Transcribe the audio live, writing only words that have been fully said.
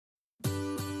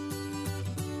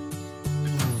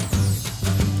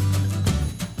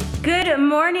Good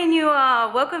morning, you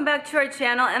all. Welcome back to our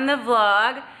channel and the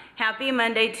vlog. Happy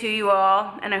Monday to you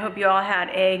all, and I hope you all had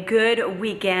a good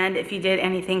weekend. If you did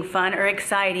anything fun or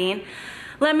exciting,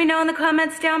 let me know in the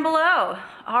comments down below.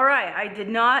 All right, I did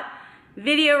not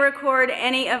video record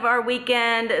any of our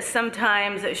weekend.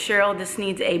 Sometimes Cheryl just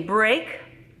needs a break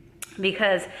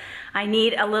because I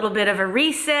need a little bit of a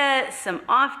reset, some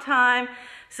off time,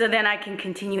 so then I can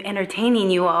continue entertaining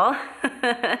you all.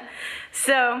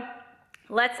 So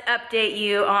let's update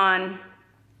you on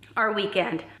our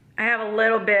weekend. I have a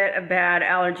little bit of bad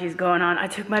allergies going on. I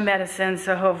took my medicine,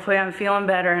 so hopefully I'm feeling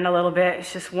better in a little bit.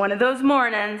 It's just one of those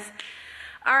mornings.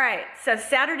 All right, so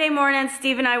Saturday morning,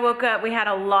 Steve and I woke up. We had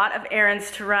a lot of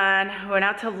errands to run. We went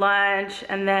out to lunch,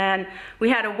 and then we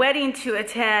had a wedding to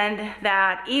attend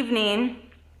that evening.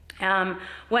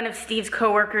 One of Steve's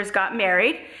coworkers got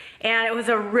married, and it was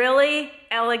a really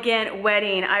elegant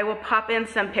wedding. I will pop in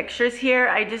some pictures here.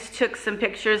 I just took some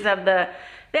pictures of the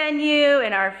venue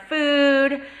and our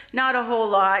food. Not a whole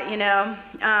lot, you know.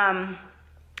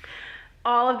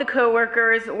 All of the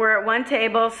coworkers were at one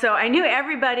table, so I knew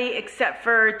everybody except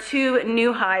for two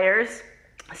new hires.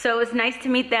 So it was nice to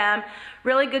meet them.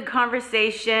 Really good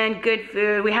conversation, good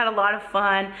food. We had a lot of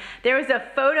fun. There was a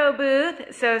photo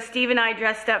booth, so Steve and I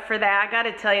dressed up for that. I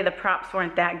gotta tell you, the props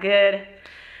weren't that good.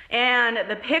 And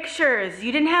the pictures,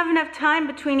 you didn't have enough time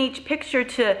between each picture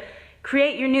to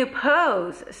create your new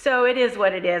pose. So it is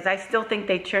what it is. I still think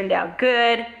they turned out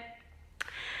good.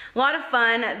 A lot of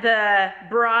fun. The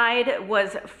bride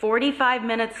was 45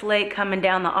 minutes late coming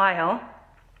down the aisle.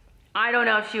 I don't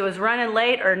know if she was running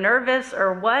late or nervous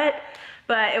or what,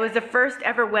 but it was the first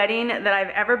ever wedding that I've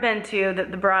ever been to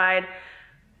that the bride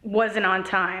wasn't on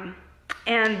time.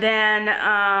 And then,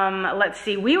 let's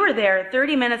see, we were there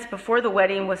 30 minutes before the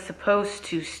wedding was supposed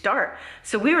to start.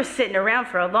 So we were sitting around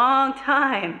for a long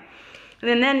time.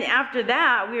 And then after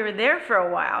that, we were there for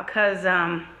a while because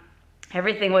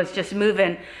everything was just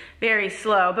moving very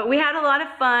slow. But we had a lot of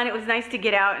fun. It was nice to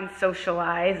get out and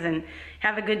socialize and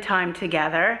have a good time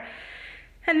together.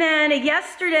 And then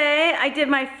yesterday, I did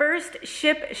my first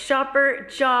ship shopper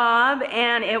job,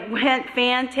 and it went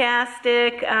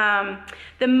fantastic.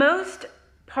 The most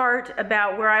part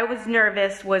about where I was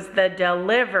nervous was the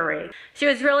delivery. She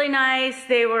was really nice.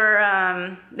 They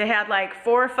had like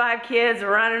 4 or 5 kids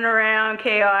running around,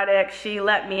 chaotic. She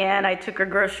let me in. I took her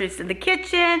groceries to the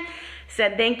kitchen,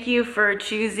 said thank you for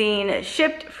choosing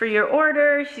shipped for your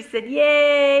order. She said,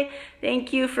 yay,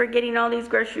 thank you for getting all these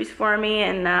groceries for me.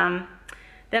 And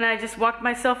then I just walked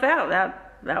myself out.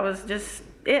 That was just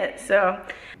it. So,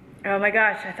 oh my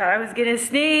gosh, I thought I was gonna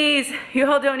sneeze.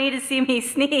 You all don't need to see me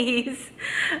sneeze.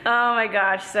 Oh my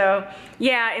gosh, so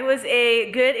yeah, it was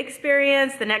a good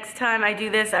experience. The next time I do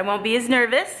this, I won't be as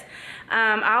nervous.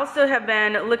 I also have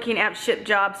been looking at ship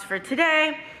jobs for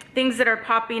today. Things that are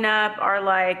popping up are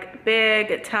like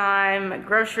big time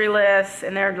grocery lists,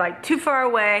 and they're like too far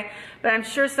away, but I'm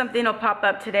sure something will pop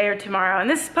up today or tomorrow. And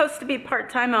this is supposed to be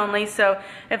part-time only, so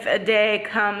if a day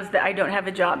comes that I don't have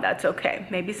a job, that's okay.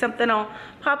 Maybe something will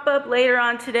pop up later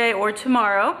on today or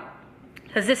tomorrow,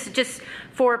 because this is just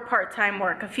for part-time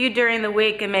work. A few during the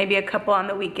week and maybe a couple on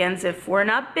the weekends if we're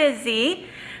not busy.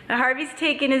 Now, Harvey's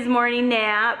taking his morning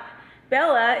nap.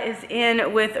 Bella is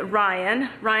in with Ryan.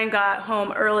 Ryan got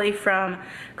home early from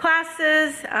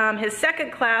classes. His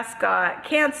second class got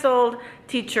canceled.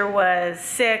 Teacher was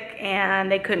sick and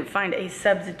they couldn't find a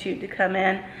substitute to come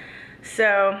in.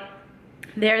 So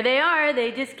there they are.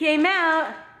 They just came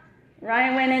out.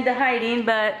 Ryan went into hiding,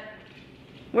 but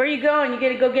where are you going? You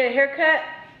gonna go get a haircut?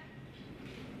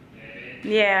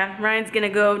 Yeah, Ryan's gonna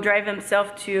go drive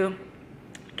himself to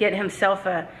get himself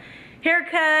a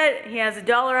haircut. He has a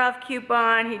 $1 off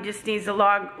coupon. He just needs to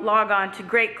log on to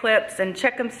Great Clips and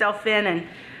check himself in and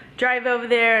drive over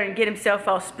there and get himself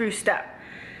all spruced up.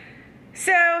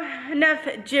 So enough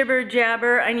jibber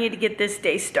jabber. I need to get this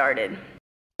day started.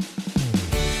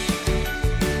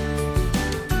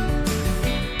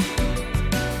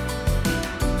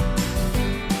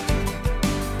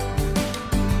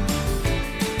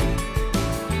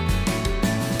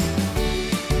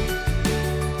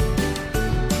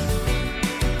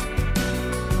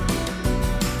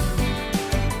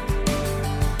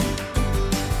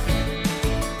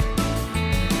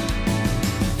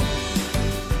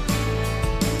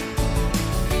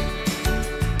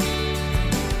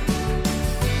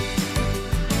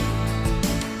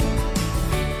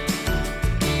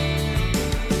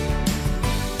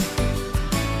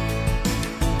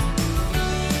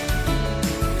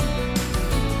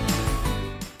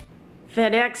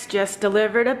 FedEx just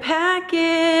delivered a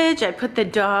package. I put the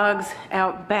dogs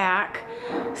out back,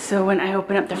 so when I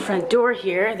open up the front door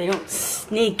here, they don't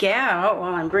sneak out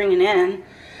while I'm bringing in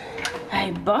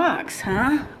a box,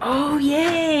 huh? Oh,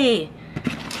 yay!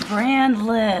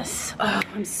 Brandless. Oh,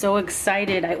 I'm so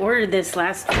excited. I ordered this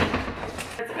last week.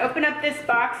 Let's open up this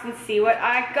box and see what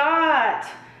I got.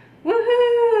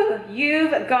 Woohoo!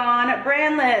 You've gone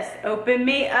brandless. Open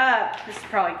me up. This is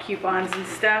probably coupons and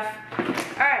stuff.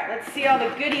 All right, let's see all the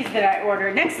goodies that I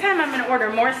ordered. Next time I'm gonna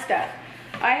order more stuff.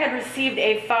 I had received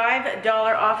a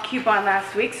 $5 off coupon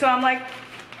last week, so I'm like,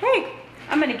 hey,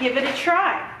 I'm gonna give it a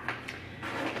try.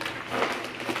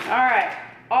 All right,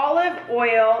 olive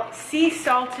oil, sea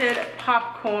salted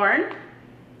popcorn,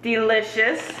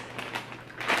 delicious.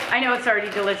 I know it's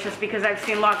already delicious because I've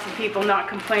seen lots of people not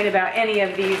complain about any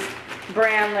of these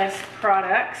brandless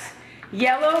products.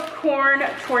 Yellow corn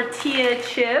tortilla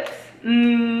chips,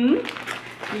 yummy.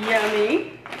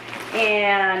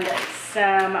 And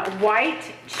some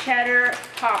white cheddar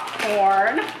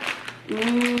popcorn.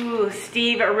 Ooh,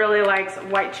 Steve really likes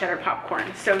white cheddar popcorn,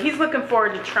 so he's looking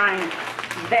forward to trying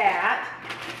that.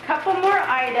 Couple more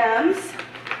items.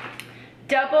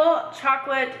 Double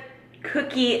chocolate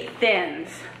cookie thins.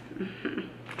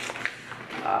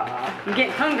 I'm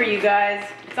getting hungry, you guys.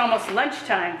 It's almost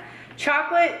lunchtime.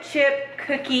 Chocolate chip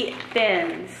cookie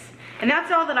thins. And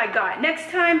that's all that I got.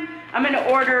 Next time, I'm gonna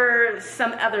order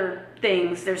some other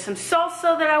things. There's some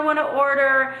salsa that I wanna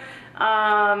order.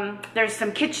 There's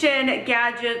some kitchen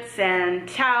gadgets and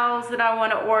towels that I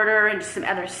wanna order, and just some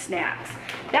other snacks.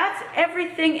 That's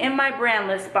everything in my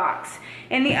brandless box.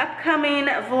 In the upcoming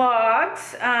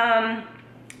vlogs,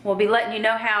 we'll be letting you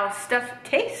know how stuff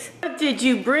tastes. What did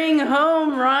you bring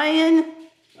home, Ryan?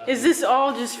 Is this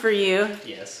all just for you?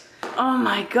 Yes. Oh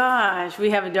my gosh.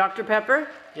 We have a Dr. Pepper.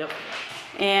 Yep.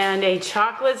 And a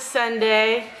chocolate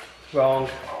sundae. Wrong.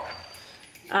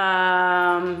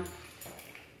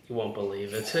 You won't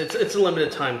believe it. It's a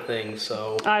limited time thing,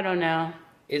 so. I don't know.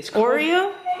 It's called,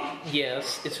 Oreo?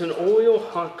 Yes, it's an Oreo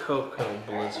hot cocoa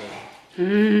blizzard.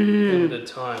 Limited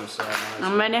time, so.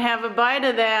 I'm gonna have a bite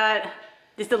of that.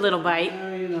 Just a little bite.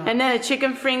 You know. And then a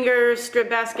chicken finger strip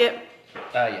basket.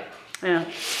 Yeah. Yeah,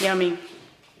 yummy.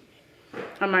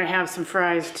 I might have some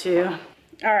fries too.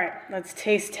 All right, let's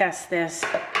taste test this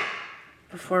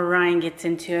before Ryan gets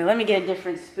into it. Let me get a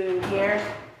different spoon here.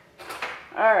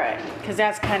 All right, because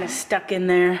that's kind of stuck in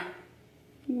there.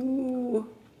 Ooh,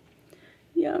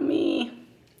 yummy.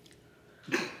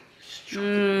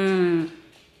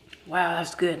 Wow,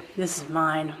 that's good. This is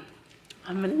mine.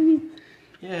 I'm gonna eat.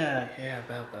 Yeah,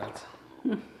 about that.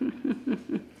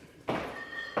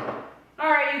 All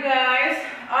right, you guys,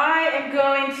 I am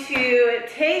going to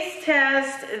taste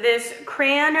test this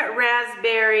cran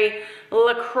raspberry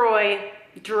LaCroix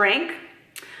drink.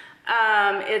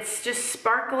 It's just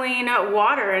sparkling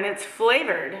water and it's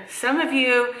flavored. Some of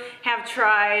you have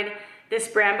tried this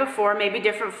brand before, maybe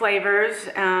different flavors,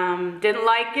 didn't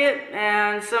like it,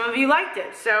 and some of you liked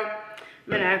it. So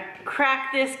I'm gonna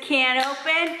crack this can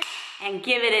open and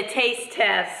give it a taste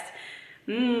test.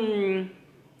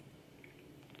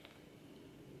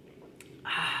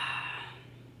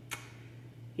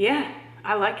 Yeah,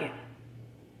 I like it.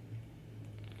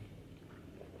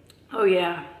 Oh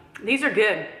yeah, these are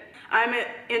good. I'm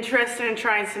interested in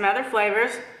trying some other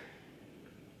flavors.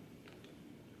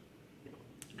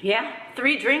 Yeah,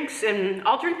 3 drinks and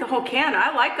I'll drink the whole can.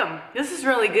 I like them. This is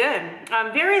really good.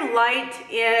 Very light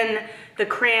in the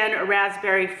cran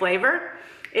raspberry flavor.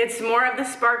 It's more of the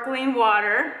sparkling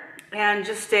water and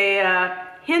just a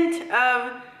hint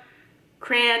of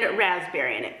cran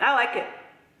raspberry in it. I like it.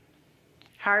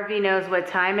 Harvey knows what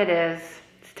time it is.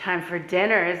 It's time for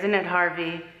dinner, isn't it,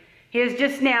 Harvey? He was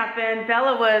just napping.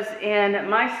 Bella was in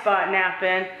my spot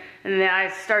napping, and then I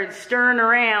started stirring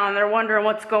around. They're wondering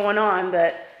what's going on,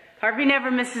 but Harvey never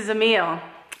misses a meal.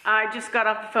 I just got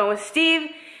off the phone with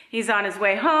Steve. He's on his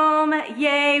way home.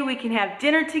 Yay, we can have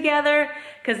dinner together,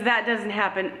 because that doesn't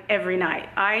happen every night.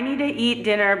 I need to eat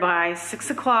dinner by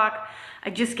 6 o'clock. I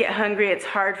just get hungry. It's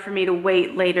hard for me to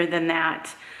wait later than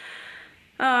that.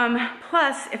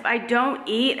 Plus, if I don't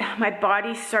eat, my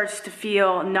body starts to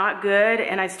feel not good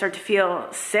and I start to feel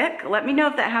sick. Let me know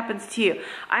if that happens to you.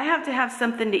 I have to have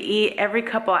something to eat every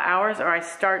couple of hours or I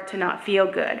start to not feel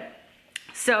good.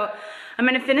 So I'm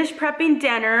gonna finish prepping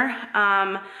dinner.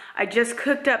 I just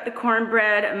cooked up the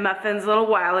cornbread muffins a little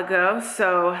while ago,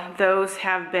 so those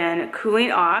have been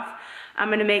cooling off. I'm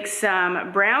gonna make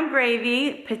some brown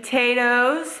gravy,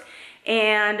 potatoes,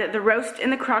 and the roast in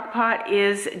the crock pot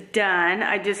is done.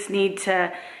 I just need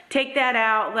to take that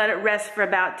out, let it rest for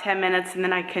about 10 minutes, and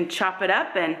then I can chop it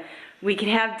up and we can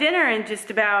have dinner in just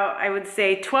about, I would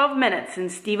say, 12 minutes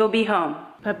and Steve will be home.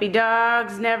 Puppy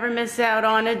dogs never miss out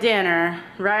on a dinner,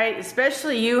 right?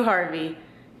 Especially you, Harvey.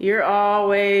 You're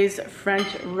always front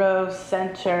row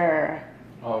center.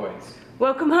 Always.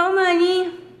 Welcome home,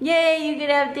 honey. Yay, you get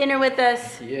to have dinner with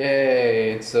us.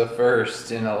 Yay, it's the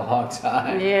first in a long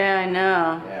time. Yeah, I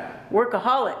know. Yeah.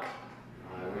 Workaholic.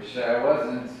 I wish I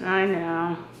wasn't. I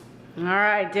know. All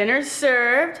right, dinner's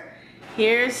served.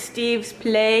 Here's Steve's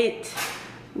plate.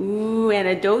 Ooh, and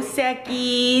a Dos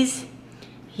Equis.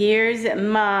 Here's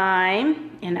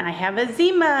mine. And I have a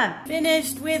Zima.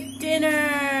 Finished with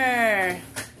dinner.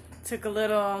 Took a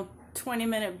little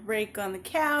 20-minute break on the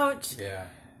couch. Yeah.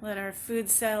 Let our food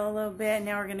settle a little bit.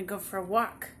 Now we're gonna go for a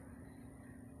walk.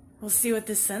 We'll see what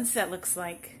the sunset looks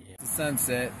like. Yeah. The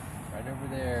sunset right over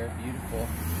there, beautiful.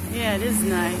 Yeah, it is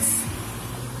nice.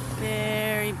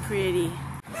 Very pretty.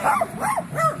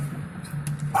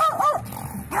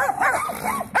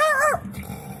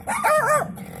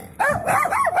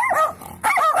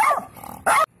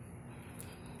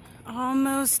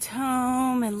 Almost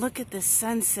home, and look at the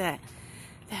sunset.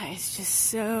 That is just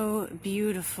so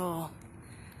beautiful.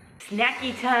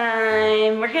 Snacky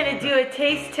time. We're gonna do a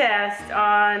taste test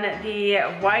on the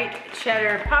white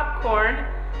cheddar popcorn,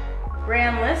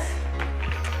 Brandless.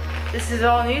 This is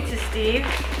all new to Steve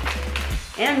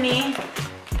and me.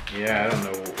 Yeah, I don't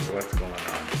know what's going on.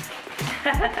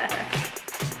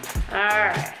 All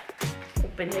right,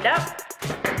 open it up.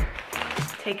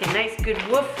 Take a nice good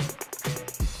woof.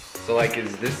 So like,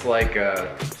 is this like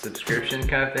a subscription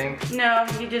kind of thing? No,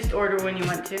 you just order when you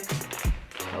want to.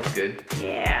 That's good.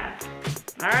 Yeah.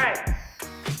 All right.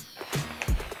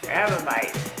 Grab a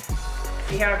bite.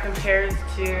 See how it compares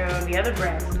to the other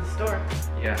brands in the store.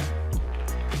 Yeah.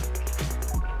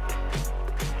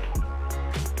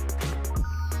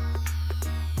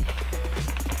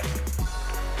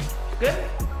 Good?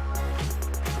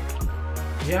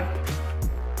 Yeah.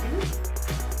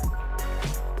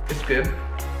 It's good.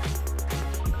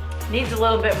 Needs a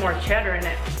little bit more cheddar in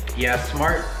it. Yeah,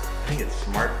 Smart. I think it's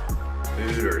Smart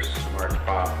Food or Smart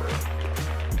Pop, or I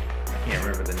can't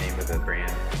remember the name of the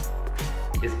brand.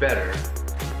 It's better,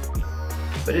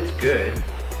 but it's good.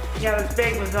 Yeah, this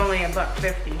bag was only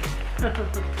 $1.50.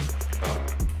 Oh.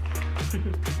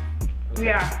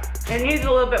 Yeah, it needs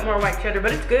a little bit more white cheddar,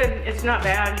 but it's good. It's not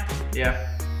bad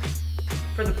Yeah.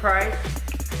 for the price.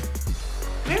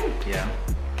 Yeah.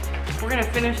 We're gonna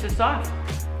finish this off.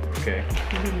 Okay.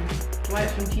 Watch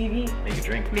some TV. Make a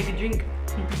drink. Make a drink.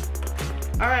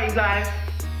 All right, you guys.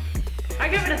 I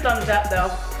give it a thumbs up,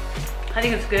 though. I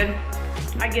think it's good.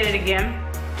 I get it again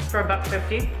for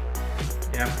 $1.50.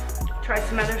 Yeah. Try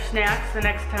some other snacks the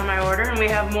next time I order, and we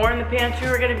have more in the pantry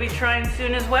we're gonna be trying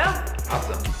soon as well.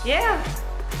 Awesome. Yeah.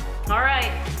 All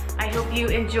right. I hope you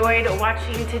enjoyed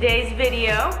watching today's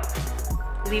video.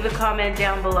 Leave a comment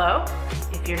down below.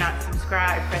 If you're not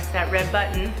subscribed, press that red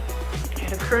button. I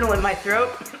had a kernel in my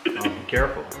throat. Oh, be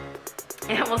careful.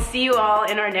 And we'll see you all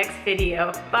in our next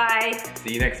video. Bye.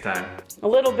 See you next time. A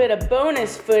little bit of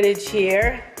bonus footage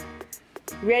here.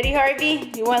 Ready,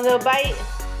 Harvey? You want a little bite?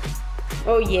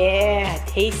 Oh yeah,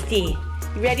 tasty.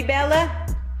 You ready, Bella?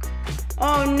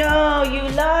 Oh no, you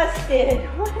lost it.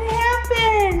 What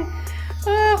happened?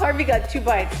 Oh, Harvey got 2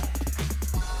 bites.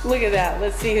 Look at that.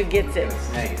 Let's see who gets it.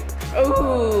 Snag it.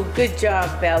 Oh, good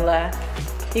job, Bella.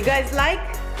 You guys like?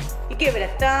 You give it a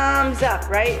thumbs up,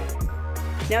 right?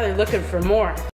 Now they're looking for more.